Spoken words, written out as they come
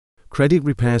Credit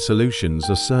repair solutions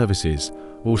are services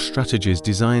or strategies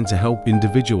designed to help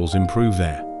individuals improve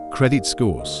their credit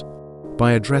scores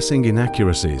by addressing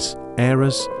inaccuracies,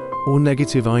 errors, or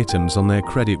negative items on their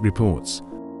credit reports.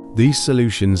 These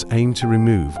solutions aim to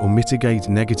remove or mitigate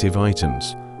negative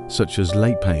items such as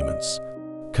late payments,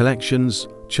 collections,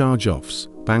 charge-offs,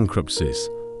 bankruptcies,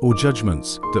 or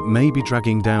judgments that may be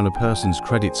dragging down a person's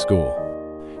credit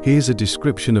score. Here's a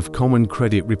description of common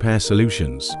credit repair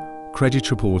solutions.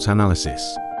 Credit report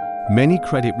analysis. Many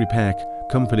credit repair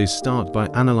companies start by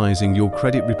analyzing your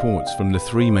credit reports from the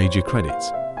three major credit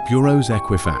bureaus: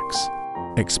 Equifax,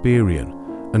 Experian,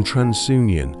 and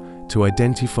TransUnion, to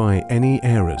identify any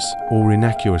errors or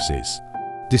inaccuracies.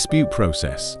 Dispute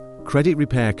process. Credit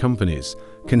repair companies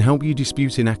can help you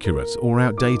dispute inaccurate or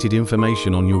outdated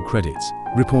information on your credit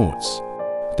reports.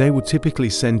 They will typically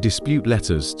send dispute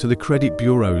letters to the credit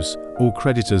bureaus or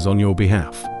creditors on your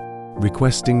behalf,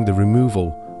 requesting the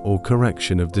removal or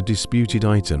correction of the disputed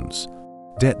items.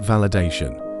 Debt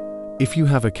validation. If you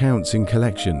have accounts in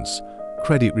collections,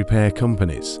 credit repair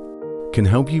companies can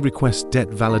help you request debt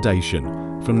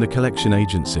validation from the collection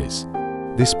agencies.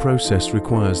 This process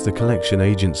requires the collection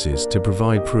agencies to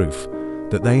provide proof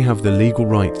that they have the legal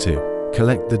right to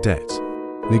collect the debt.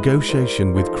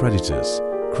 Negotiation with creditors.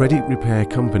 Credit repair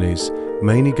companies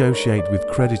may negotiate with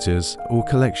creditors or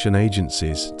collection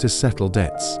agencies to settle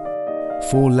debts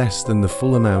for less than the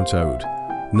full amount owed,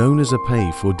 known as a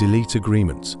pay-for-delete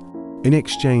agreement. In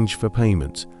exchange for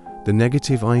payment, the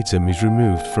negative item is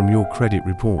removed from your credit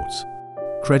report.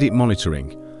 Credit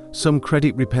monitoring. Some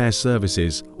credit repair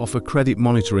services offer credit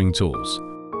monitoring tools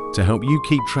to help you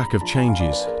keep track of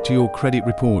changes to your credit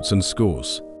reports and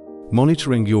scores.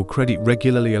 Monitoring your credit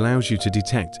regularly allows you to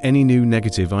detect any new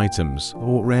negative items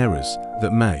or errors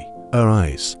that may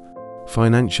arise.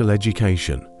 Financial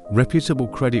education. Reputable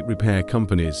credit repair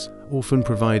companies often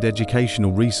provide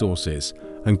educational resources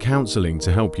and counseling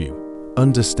to help you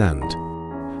understand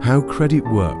how credit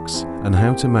works and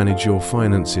how to manage your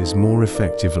finances more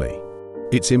effectively.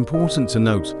 It's important to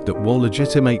note that while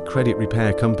legitimate credit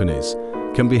repair companies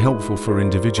can be helpful for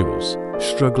individuals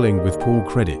struggling with poor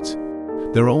credit,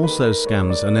 there are also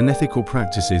scams and unethical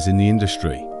practices in the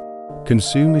industry.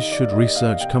 Consumers should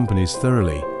research companies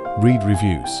thoroughly, read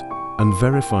reviews, and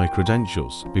verify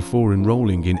credentials before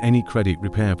enrolling in any credit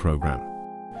repair program.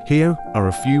 Here are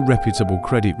a few reputable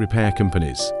credit repair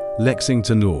companies.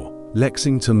 Lexington Law.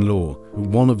 Lexington Law,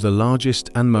 one of the largest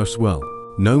and most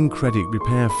well-known credit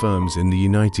repair firms in the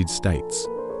United States,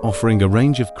 offering a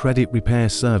range of credit repair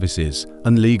services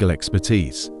and legal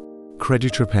expertise.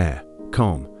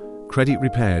 CreditRepair.com.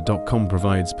 CreditRepair.com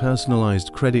provides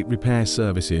personalized credit repair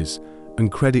services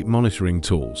and credit monitoring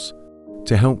tools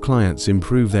to help clients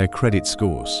improve their credit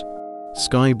scores.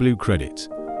 Sky Blue Credit.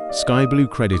 Sky Blue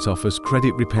Credit offers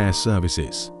credit repair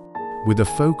services with a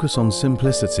focus on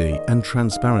simplicity and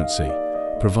transparency,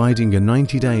 providing a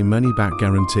 90-day money-back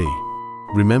guarantee.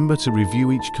 Remember to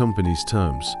review each company's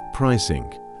terms,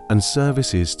 pricing, and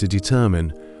services to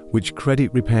determine which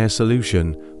credit repair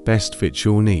solution best fits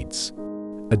your needs.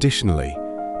 Additionally,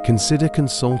 consider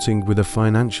consulting with a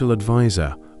financial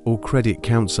advisor or credit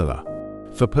counselor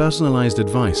for personalized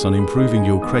advice on improving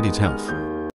your credit health.